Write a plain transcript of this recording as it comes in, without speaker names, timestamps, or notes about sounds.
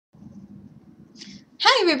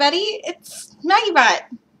Hi everybody, it's Maggibot,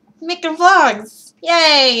 making vlogs,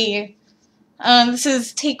 yay! This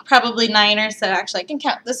is take probably 9 or so, actually I can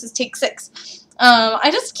count, this is take 6. I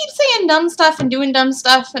just keep saying dumb stuff and doing dumb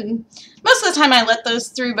stuff, and most of the time I let those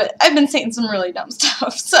through, but I've been saying some really dumb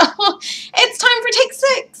stuff, so it's time for take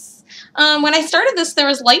 6. When I started this, there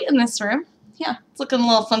was light in this room. Yeah, it's looking a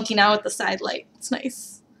little funky now with the side light, it's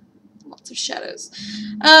nice. Lots of shadows.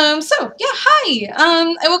 So, yeah, hi!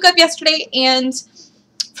 I woke up yesterday, and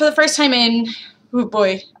for the first time in, oh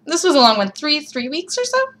boy, this was a long one, three weeks or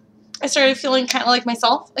so, I started feeling kind of like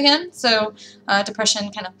myself again. So depression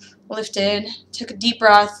kind of lifted, took a deep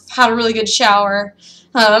breath, had a really good shower.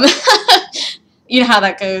 You know how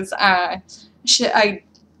that goes. I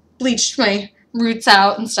bleached my roots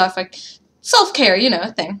out and stuff, like self-care, you know,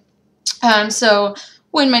 a thing. So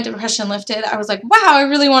when my depression lifted, I was like, wow, I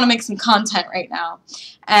really want to make some content right now.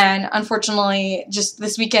 And unfortunately, just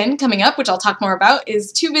this weekend coming up, which I'll talk more about,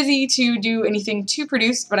 is too busy to do anything too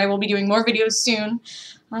produced, but I will be doing more videos soon.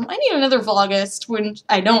 I need another vlogist, when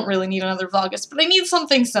I don't really need another vlogist, but I need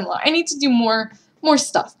something similar. I need to do more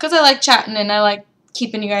stuff, because I like chatting and I like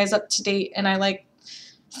keeping you guys up to date, and I like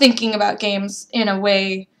thinking about games in a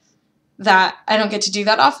way that I don't get to do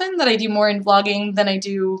that often, that I do more in vlogging than I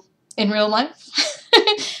do in real life.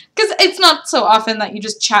 Because it's not so often that you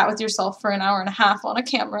just chat with yourself for an hour and a half on a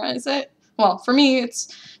camera, is it? Well, for me, it's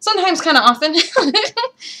sometimes kind of often.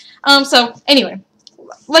 So, anyway,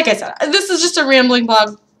 like I said, this is just a rambling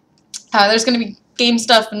vlog. There's going to be game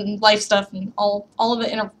stuff and life stuff and all of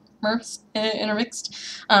it intermixed.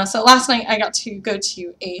 So last night I got to go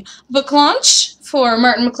to a book launch for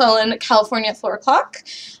Martin McClellan, California at 4 o'clock.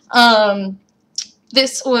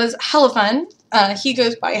 This was hella fun. He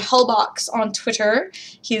goes by Hellbox on Twitter.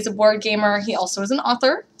 He's a board gamer. He also is an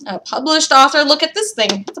author, a published author. Look at this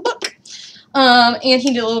thing. It's a book. And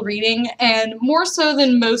he did a little reading, and more so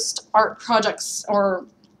than most art projects or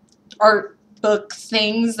art book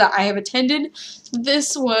things that I have attended,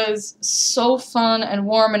 this was so fun and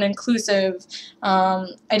warm and inclusive. I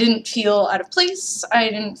didn't feel out of place. I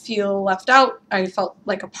didn't feel left out. I felt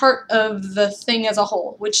like a part of the thing as a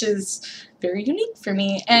whole, which is very unique for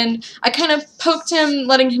me. And I kind of poked him,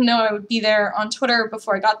 letting him know I would be there on Twitter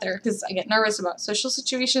before I got there, because I get nervous about social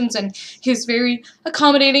situations, and he was very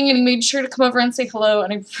accommodating, and he made sure to come over and say hello,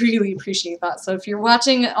 and I really appreciate that. So if you're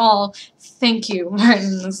watching at all, thank you,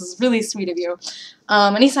 Martin. This is really sweet of you.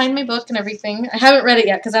 And he signed my book and everything. I haven't read it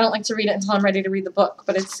yet, because I don't like to read it until I'm ready to read the book,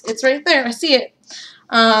 but it's right there. I see it.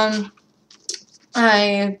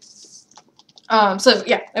 So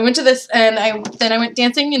yeah, I went to this, and then I went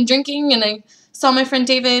dancing and drinking, and I saw my friend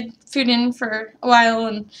David food in for a while,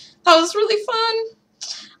 and that was really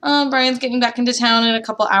fun. Brian's getting back into town in a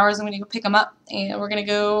couple hours. I'm going to go pick him up, and we're going to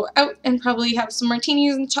go out and probably have some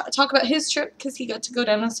martinis and talk about his trip, because he got to go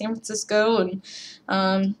down to San Francisco and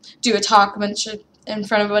do a talk in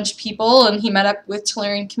front of a bunch of people, and he met up with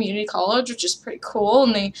Tulare Community College, which is pretty cool,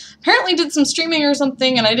 and they apparently did some streaming or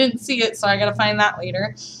something, and I didn't see it, so I gotta find that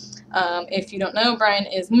later. If you don't know, Brian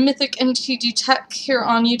is Mythic MTG Tech here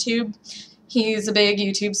on YouTube. He's a big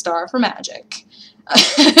YouTube star for Magic.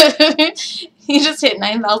 He just hit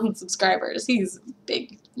 9,000 subscribers. He's a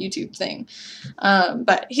big YouTube thing.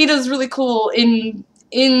 But he does really cool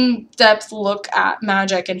in-depth look at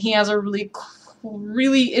Magic, and he has a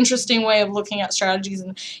really interesting way of looking at strategies,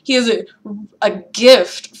 and he has a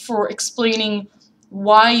gift for explaining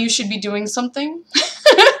why you should be doing something.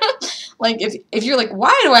 Like, if you're like,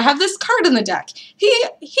 why do I have this card in the deck? He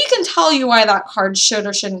can tell you why that card should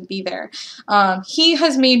or shouldn't be there. He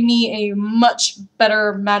has made me a much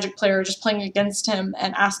better Magic player just playing against him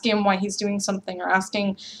and asking him why he's doing something, or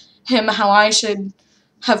asking him how I should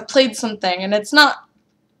have played something. And it's not,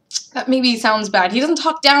 that maybe sounds bad. He doesn't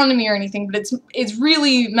talk down to me or anything, but it's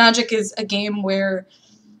really, Magic is a game where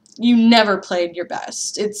you never played your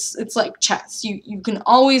best. It's like chess. You can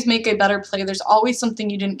always make a better play. There's always something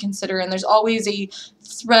you didn't consider, and there's always a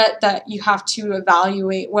threat that you have to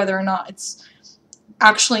evaluate whether or not it's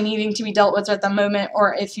actually needing to be dealt with at the moment,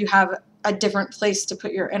 or if you have a different place to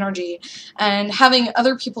put your energy. And having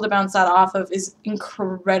other people to bounce that off of is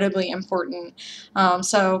incredibly important.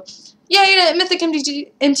 So yay to Mythic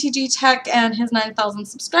MTG Tech and his 9,000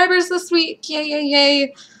 subscribers this week. Yay, yay,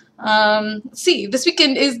 yay. See, this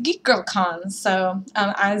weekend is GeekGirlCon, so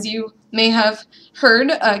as you may have heard,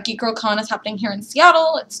 GeekGirlCon is happening here in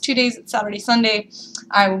Seattle. It's 2 days, it's Saturday, Sunday.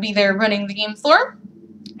 I will be there running the game floor,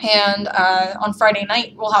 and on Friday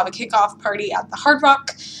night we'll have a kickoff party at the Hard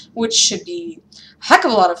Rock, which should be a heck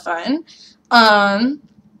of a lot of fun.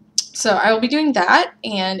 So I will be doing that,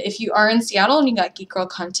 and if you are in Seattle and you got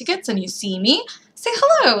GeekGirlCon tickets and you see me, say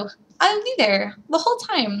hello. I'll be there the whole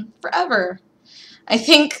time, forever. I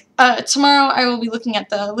think tomorrow I will be looking at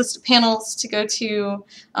the list of panels to go to.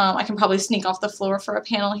 I can probably sneak off the floor for a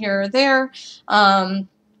panel here or there.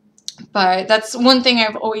 But that's one thing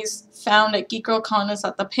I've always found at GeekGirlCon is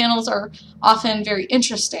that the panels are often very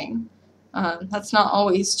interesting. That's not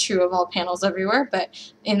always true of all panels everywhere,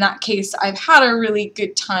 but in that case, I've had a really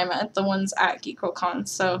good time at the ones at GeekGirlCon,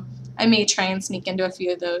 so I may try and sneak into a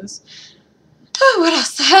few of those. Oh, what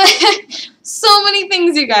else? So many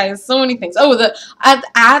things, you guys. So many things. Oh,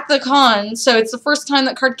 at the con, so it's the first time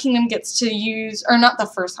that Card Kingdom gets to use, or not the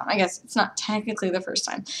first time, I guess it's not technically the first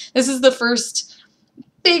time. This is the first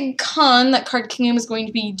big con that Card Kingdom is going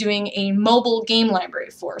to be doing a mobile game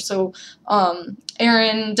library for. So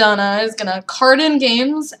Aaron Donna is going to card in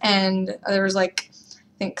games, and there's like,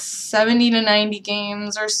 I think 70 to 90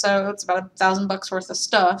 games or so. It's about $1,000 worth of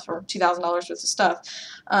stuff, or $2,000 worth of stuff.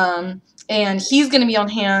 And he's going to be on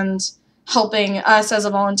hand helping us as a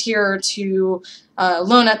volunteer to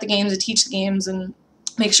loan out the games, to teach the games, and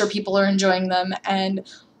make sure people are enjoying them. And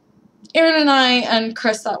Aaron and I and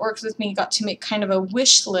Chris that works with me got to make kind of a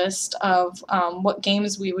wish list of what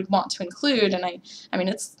games we would want to include, and I mean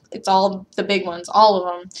it's all the big ones, all of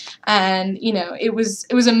them, and you know it was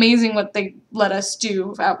amazing what they let us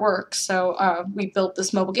do at work. So we built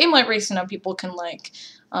this mobile game library so now people can like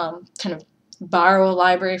kind of borrow a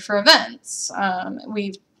library for events.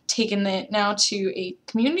 We've taken it now to a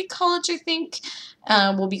community college, I think.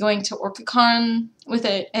 We'll be going to OrcaCon with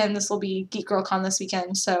it, and this will be GeekGirlCon this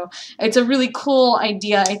weekend. So it's a really cool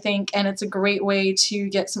idea, I think, and it's a great way to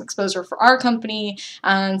get some exposure for our company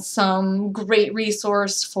and some great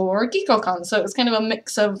resource for GeekGirlCon. So it's kind of a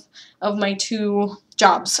mix of my two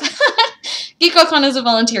jobs. GeekGirlCon is a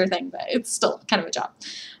volunteer thing, but it's still kind of a job.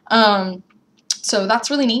 So that's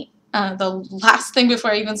really neat. The last thing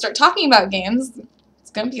before I even start talking about games,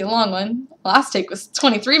 it's going to be a long one. The last take was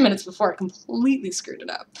 23 minutes before I completely screwed it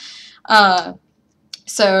up.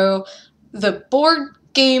 So the Board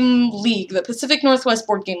Game League, the Pacific Northwest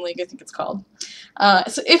Board Game League, I think it's called.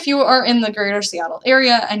 So if you are in the greater Seattle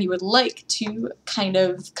area and you would like to kind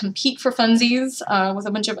of compete for funsies with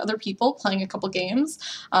a bunch of other people playing a couple games,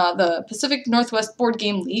 the Pacific Northwest Board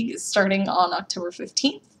Game League is starting on October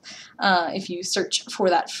 15th. If you search for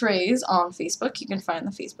that phrase on Facebook, you can find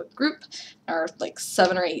the Facebook group. There are like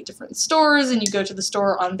 7 or 8 different stores, and you go to the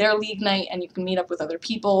store on their league night and you can meet up with other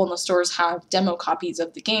people, and the stores have demo copies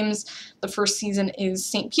of the games. The first season is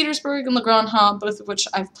St. Petersburg and Le Grand Hub, both of which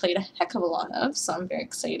I've played a heck of a lot of, so I'm very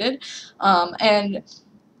excited. And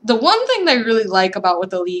the one thing that I really like about what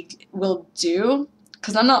the league will do,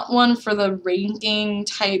 because I'm not one for the ranking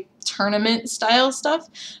type tournament style stuff,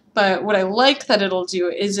 but what I like that it'll do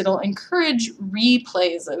is it'll encourage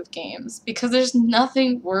replays of games, because there's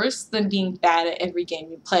nothing worse than being bad at every game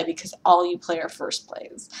you play because all you play are first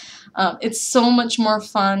plays. It's so much more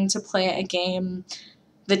fun to play a game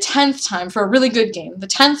the 10th time for a really good game. The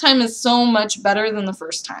 10th time is so much better than the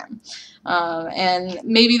first time. And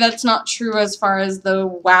maybe that's not true as far as the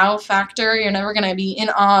wow factor. You're never going to be in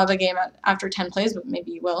awe of a game after 10 plays, but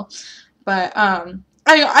maybe you will. But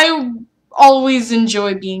I always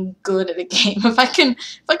enjoy being good at a game. If I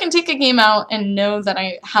can take a game out and know that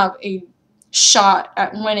I have a shot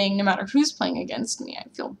at winning no matter who's playing against me, I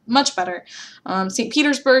feel much better. St.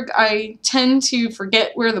 Petersburg, I tend to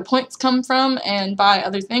forget where the points come from and buy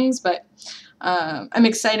other things, but I'm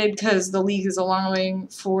excited because the league is allowing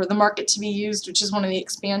for the market to be used, which is one of the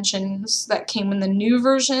expansions that came in the new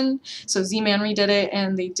version. So Z-Man redid it,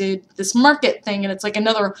 and they did this market thing, and it's like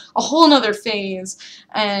a whole nother phase,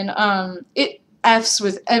 and it F's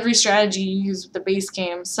with every strategy you use with the base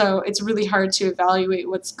game, so it's really hard to evaluate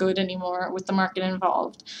what's good anymore with the market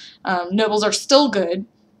involved. Nobles are still good,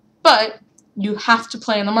 but you have to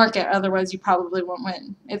play in the market, otherwise you probably won't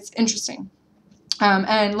win. It's interesting.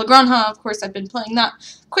 And Le Grand Hub, of course, I've been playing that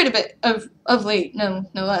quite a bit of late, no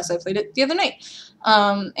less. I played it the other night.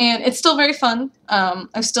 And it's still very fun.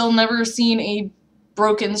 I've still never seen a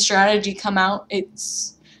broken strategy come out.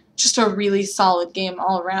 It's just a really solid game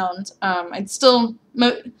all around. I'd still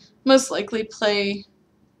most likely play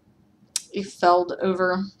a Feld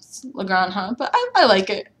over Le Grand Hub, but I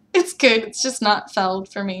like it. It's good. It's just not Feld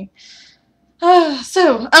for me.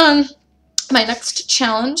 So, my next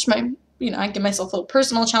challenge, I give myself little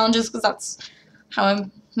personal challenges because that's how I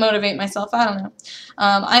motivate myself. I don't know.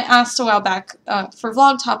 I asked a while back for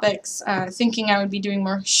vlog topics, thinking I would be doing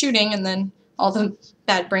more shooting, and then all the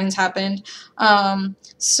bad brains happened.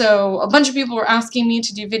 So a bunch of people were asking me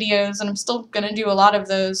to do videos, and I'm still going to do a lot of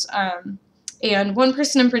those. And one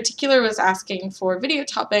person in particular was asking for video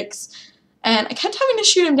topics And I kept having to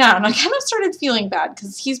shoot him down. I kind of started feeling bad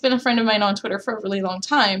because he's been a friend of mine on Twitter for a really long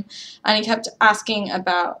time. And he kept asking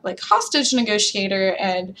about like Hostage Negotiator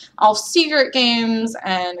and All Secret games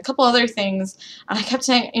and a couple other things. And I kept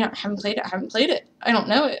saying, you know, I haven't played it. I don't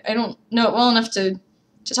know it. I don't know it well enough to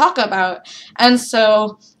talk about. And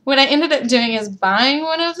so what I ended up doing is buying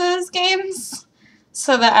one of those games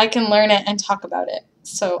so that I can learn it and talk about it.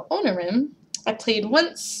 So Onarim, I played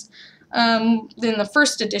once. In the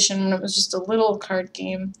first edition when it was just a little card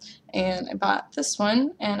game, and I bought this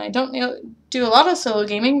one, and I don't do a lot of solo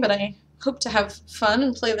gaming, but I hope to have fun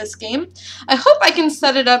and play this game. I hope I can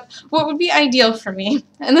set it up. What would be ideal for me,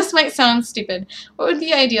 and this might sound stupid, what would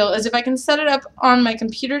be ideal is if I can set it up on my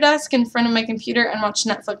computer desk in front of my computer and watch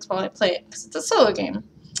Netflix while I play it, because it's a solo game.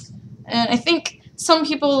 And I think some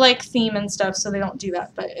people like theme and stuff, so they don't do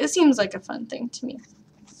that, but it seems like a fun thing to me.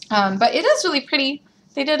 But it is really pretty.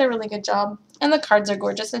 They did a really good job, and the cards are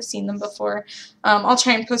gorgeous. I've seen them before. I'll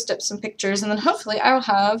try and post up some pictures, and then hopefully I'll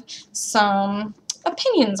have some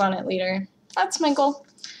opinions on it later. That's my goal.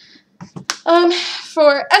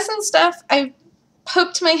 For Essen stuff, I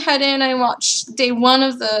poked my head in. I watched day 1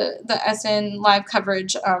 of the Essen live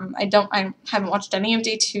coverage. I haven't watched any of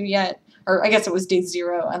day 2 yet, or I guess it was day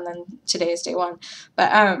 0, and then today is day 1.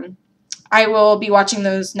 But I will be watching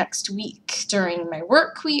those next week during my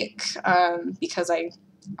work week because I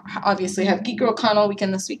obviously have GeekGirlCon all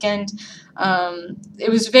weekend this weekend. It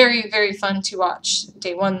was very, very fun to watch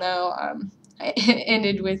day 1, though. It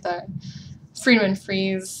ended with Friedman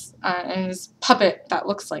Freeze and his puppet that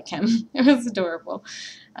looks like him. It was adorable.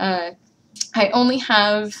 I only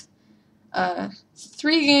have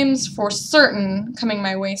 3 games for certain coming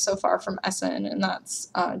my way so far from Essen, and that's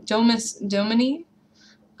Domus Domini,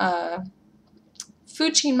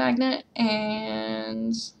 Food Chain Magnate,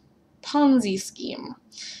 and Ponzi Scheme.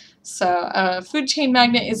 So Food Chain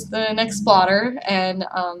Magnate is the next blotter, and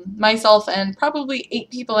myself and probably 8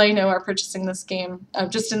 people I know are purchasing this game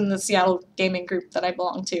just in the Seattle gaming group that I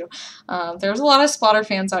belong to. There's a lot of Splotter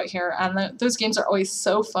fans out here, and those games are always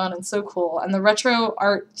so fun and so cool, and the retro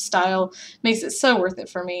art style makes it so worth it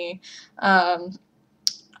for me.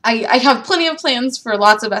 I have plenty of plans for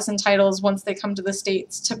lots of Essen titles once they come to the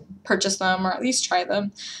States to purchase them or at least try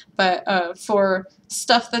them. But for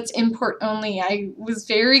stuff that's import only, I was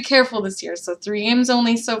very careful this year. So 3 games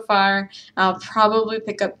only so far. I'll probably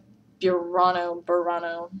pick up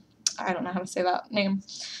Burano. I don't know how to say that name.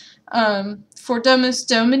 For Domus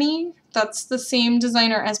Domini, that's the same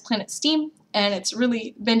designer as Planet Steam. And it's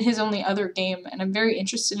really been his only other game. And I'm very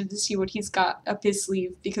interested to see what he's got up his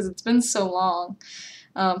sleeve because it's been so long.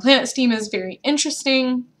 Planet Steam is very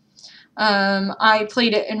interesting. I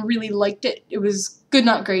played it and really liked it. It was good,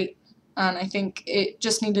 not great, and I think it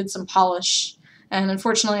just needed some polish. And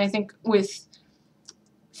unfortunately, I think with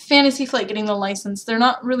Fantasy Flight getting the license, they're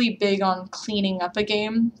not really big on cleaning up a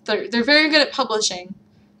game. They're very good at publishing.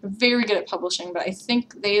 They're very good at publishing, but I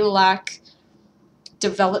think they lack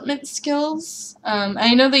development skills.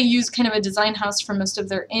 I know they use kind of a design house for most of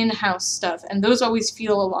their in-house stuff, and those always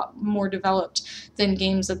feel a lot more developed than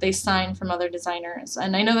games that they sign from other designers.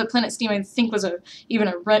 And I know that Planet Steam, I think, was even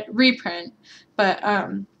a reprint, but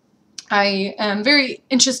I am very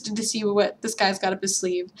interested to see what this guy's got up his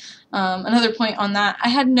sleeve. Another point on that, I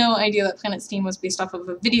had no idea that Planet Steam was based off of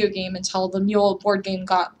a video game until the Mule board game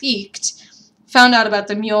got leaked. Found out about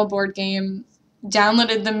the Mule board game,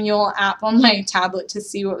 downloaded the Mule app on my tablet to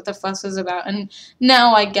see what the fuss was about, and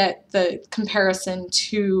now I get the comparison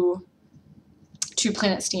to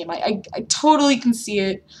Planet Steam. I totally can see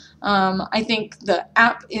it. I think the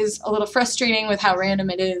app is a little frustrating with how random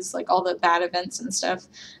it is, like all the bad events and stuff,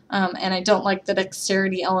 and I don't like the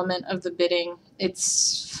dexterity element of the bidding.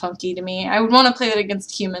 It's funky to me. I would want to play it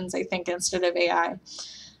against humans, I think, instead of AI.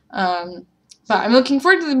 But I'm looking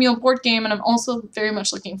forward to the Mule board game, and I'm also very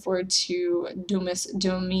much looking forward to Domus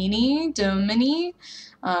Domini.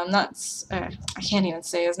 I can't even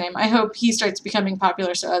say his name. I hope he starts becoming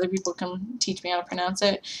popular so other people can teach me how to pronounce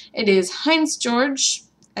it. It is Heinz George,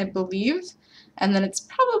 I believe, and then it's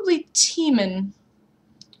probably Tiemann,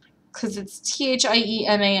 because it's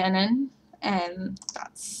Thiemann, and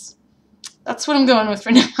that's what I'm going with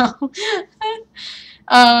for now.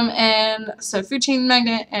 And so Food Chain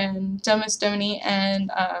Magnate and Domus Domini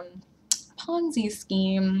and Ponzi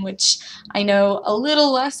Scheme, which I know a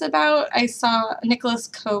little less about. I saw Nicholas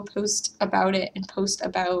Coe post about it and post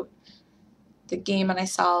about the game, and I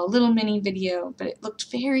saw a little mini video, but it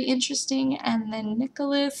looked very interesting, and then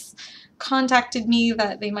Nicholas contacted me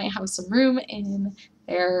that they might have some room in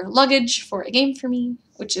their luggage for a game for me,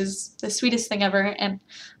 which is the sweetest thing ever, and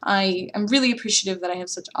I am really appreciative that I have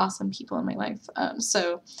such awesome people in my life.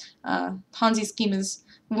 Ponzi Scheme is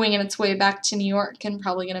winging its way back to New York and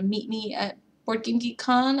probably going to meet me at Board Game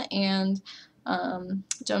GeekCon, and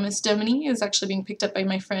Domus Domini is actually being picked up by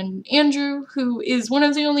my friend Andrew, who is one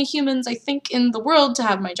of the only humans, I think, in the world to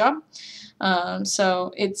have my job.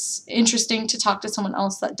 So it's interesting to talk to someone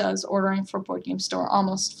else that does ordering for Board Game Store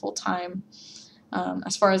almost full-time.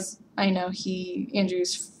 As far as I know,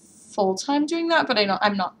 Andrew's full-time doing that, but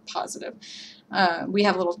I'm not positive. We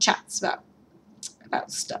have little chats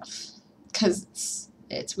about stuff, because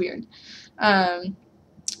it's weird.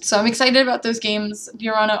 So I'm excited about those games.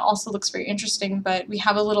 Burana also looks very interesting, but we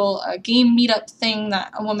have a little game meetup thing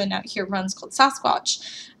that a woman out here runs called Sasquatch,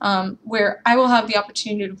 where I will have the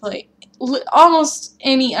opportunity to play almost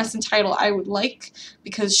any Essen title I would like,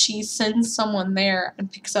 because she sends someone there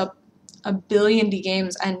and picks up a billion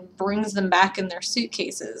games and brings them back in their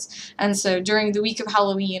suitcases. And so during the week of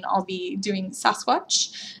Halloween, I'll be doing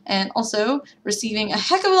Sasquatch and also receiving a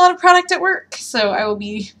heck of a lot of product at work. So I will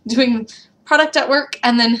be doing product at work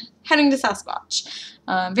and then heading to Sasquatch.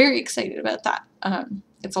 Very excited about that.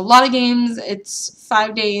 It's a lot of games, it's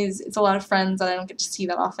 5 days, it's a lot of friends that I don't get to see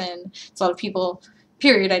that often, it's a lot of people,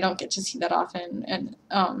 period, I don't get to see that often, and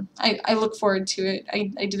I look forward to it.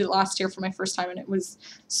 I did it last year for my first time, and it was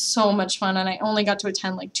so much fun, and I only got to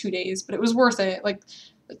attend like 2 days, but it was worth it. Like,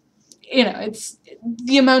 you know, it's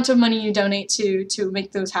the amount of money you donate to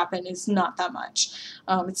make those happen is not that much.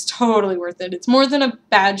 It's totally worth it. It's more than a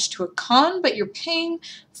badge to a con, but you're paying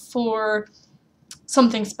for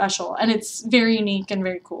something special, and it's very unique and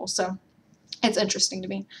very cool, so it's interesting to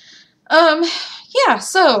me. Yeah,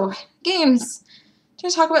 so, games.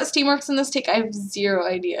 Did I talk about Steamworks in this take? I have zero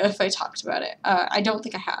idea if I talked about it. I don't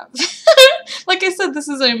think I have. Like I said, this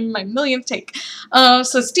is my millionth take.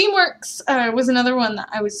 So Steamworks was another one that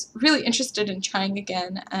I was really interested in trying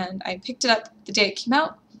again, and I picked it up the day it came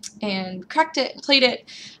out and cracked it and played it.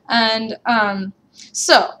 And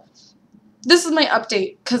so this is my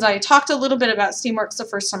update, because I talked a little bit about Steamworks the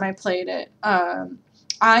first time I played it.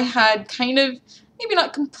 I had kind of, maybe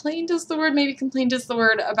not complained is the word, maybe complained is the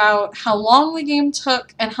word, about how long the game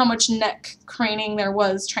took and how much neck craning there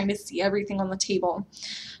was trying to see everything on the table.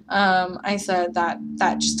 I said that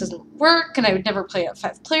just doesn't work, and I would never play it at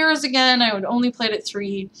 5 players again. I would only play it at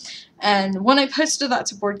 3. And when I posted that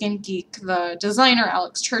to Board Game Geek, the designer,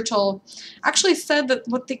 Alex Churchill, actually said that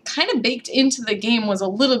what they kind of baked into the game was a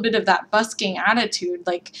little bit of that busking attitude,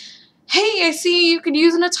 like, hey, I see you could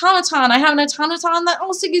use an automaton. I have an automaton that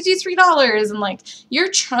also gives you $3. And, like,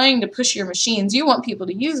 you're trying to push your machines. You want people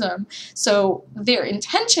to use them. So their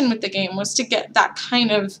intention with the game was to get that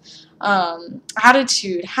kind of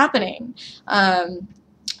attitude happening.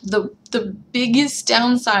 The biggest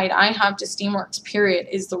downside I have to Steamworks, period,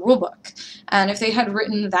 is the rulebook. And if they had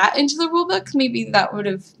written that into the rulebook, maybe that would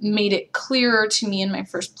have made it clearer to me in my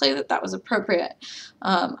first play that was appropriate.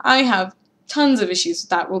 I have tons of issues with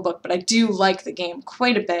that rulebook, but I do like the game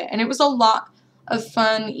quite a bit, and it was a lot of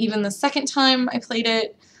fun even the second time I played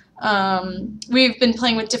it. We've been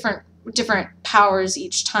playing with different powers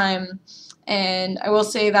each time, and I will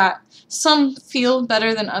say that some feel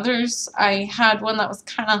better than others. I had one that was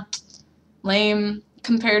kind of lame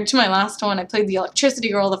compared to my last one. I played the Electricity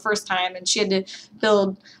Girl the first time, and she had to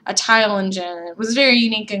build a tile engine. It was very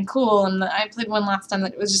unique and cool, and I played one last time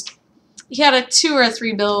that it was just, he had a 2 or a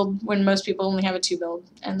 3 build when most people only have a 2 build,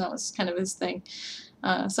 and that was kind of his thing.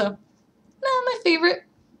 So, not my favorite.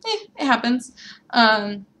 It happens.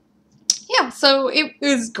 Yeah, so it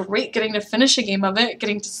was great getting to finish a game of it,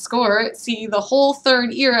 getting to score it, see the whole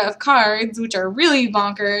 3rd era of cards, which are really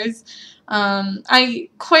bonkers. I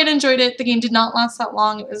quite enjoyed it. The game did not last that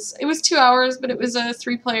long. It was 2 hours, but it was a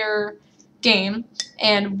 3-player game,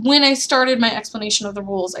 and when I started my explanation of the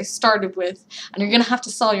rules, I started with, and you're going to have to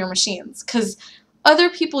sell your machines, because other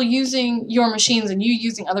people using your machines and you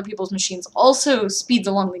using other people's machines also speeds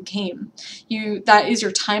along the game. That is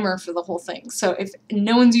your timer for the whole thing. So if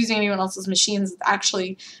no one's using anyone else's machines, it's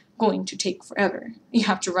actually going to take forever. You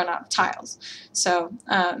have to run out of tiles. So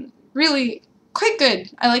really quite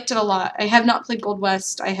good. I liked it a lot. I have not played Gold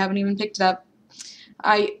West. I haven't even picked it up.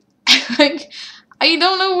 I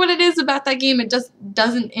don't know what it is about that game. It just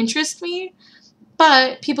doesn't interest me,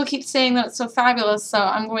 but people keep saying that it's so fabulous, so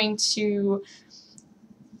I'm going to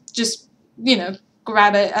just, you know,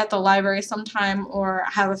 grab it at the library sometime or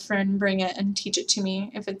have a friend bring it and teach it to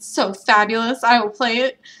me. If it's so fabulous, I will play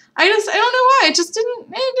it. I don't know why. It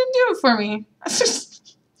didn't do it for me. I'm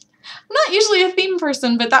not usually a theme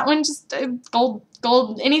person, but that one just,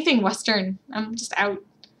 gold, anything Western, I'm just out.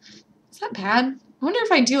 Is that bad? I wonder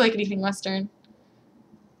if I do like anything Western.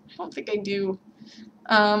 I don't think I do.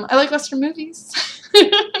 I like Western movies.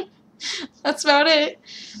 That's about it.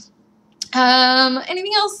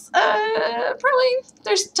 Anything else? Probably.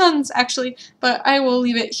 There's tons, actually. But I will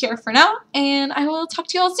leave it here for now, and I will talk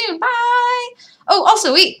to you all soon. Bye! Oh,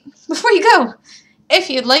 also, wait. Before you go, if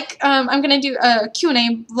you'd like, I'm going to do a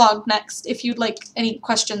Q&A vlog next. If you'd like any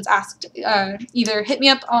questions asked, either hit me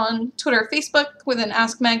up on Twitter or Facebook with an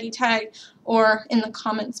Ask Maggie tag, or in the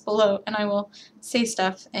comments below, and I will say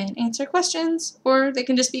stuff and answer questions, or they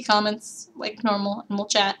can just be comments like normal, and we'll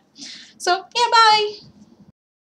chat. So, yeah, bye!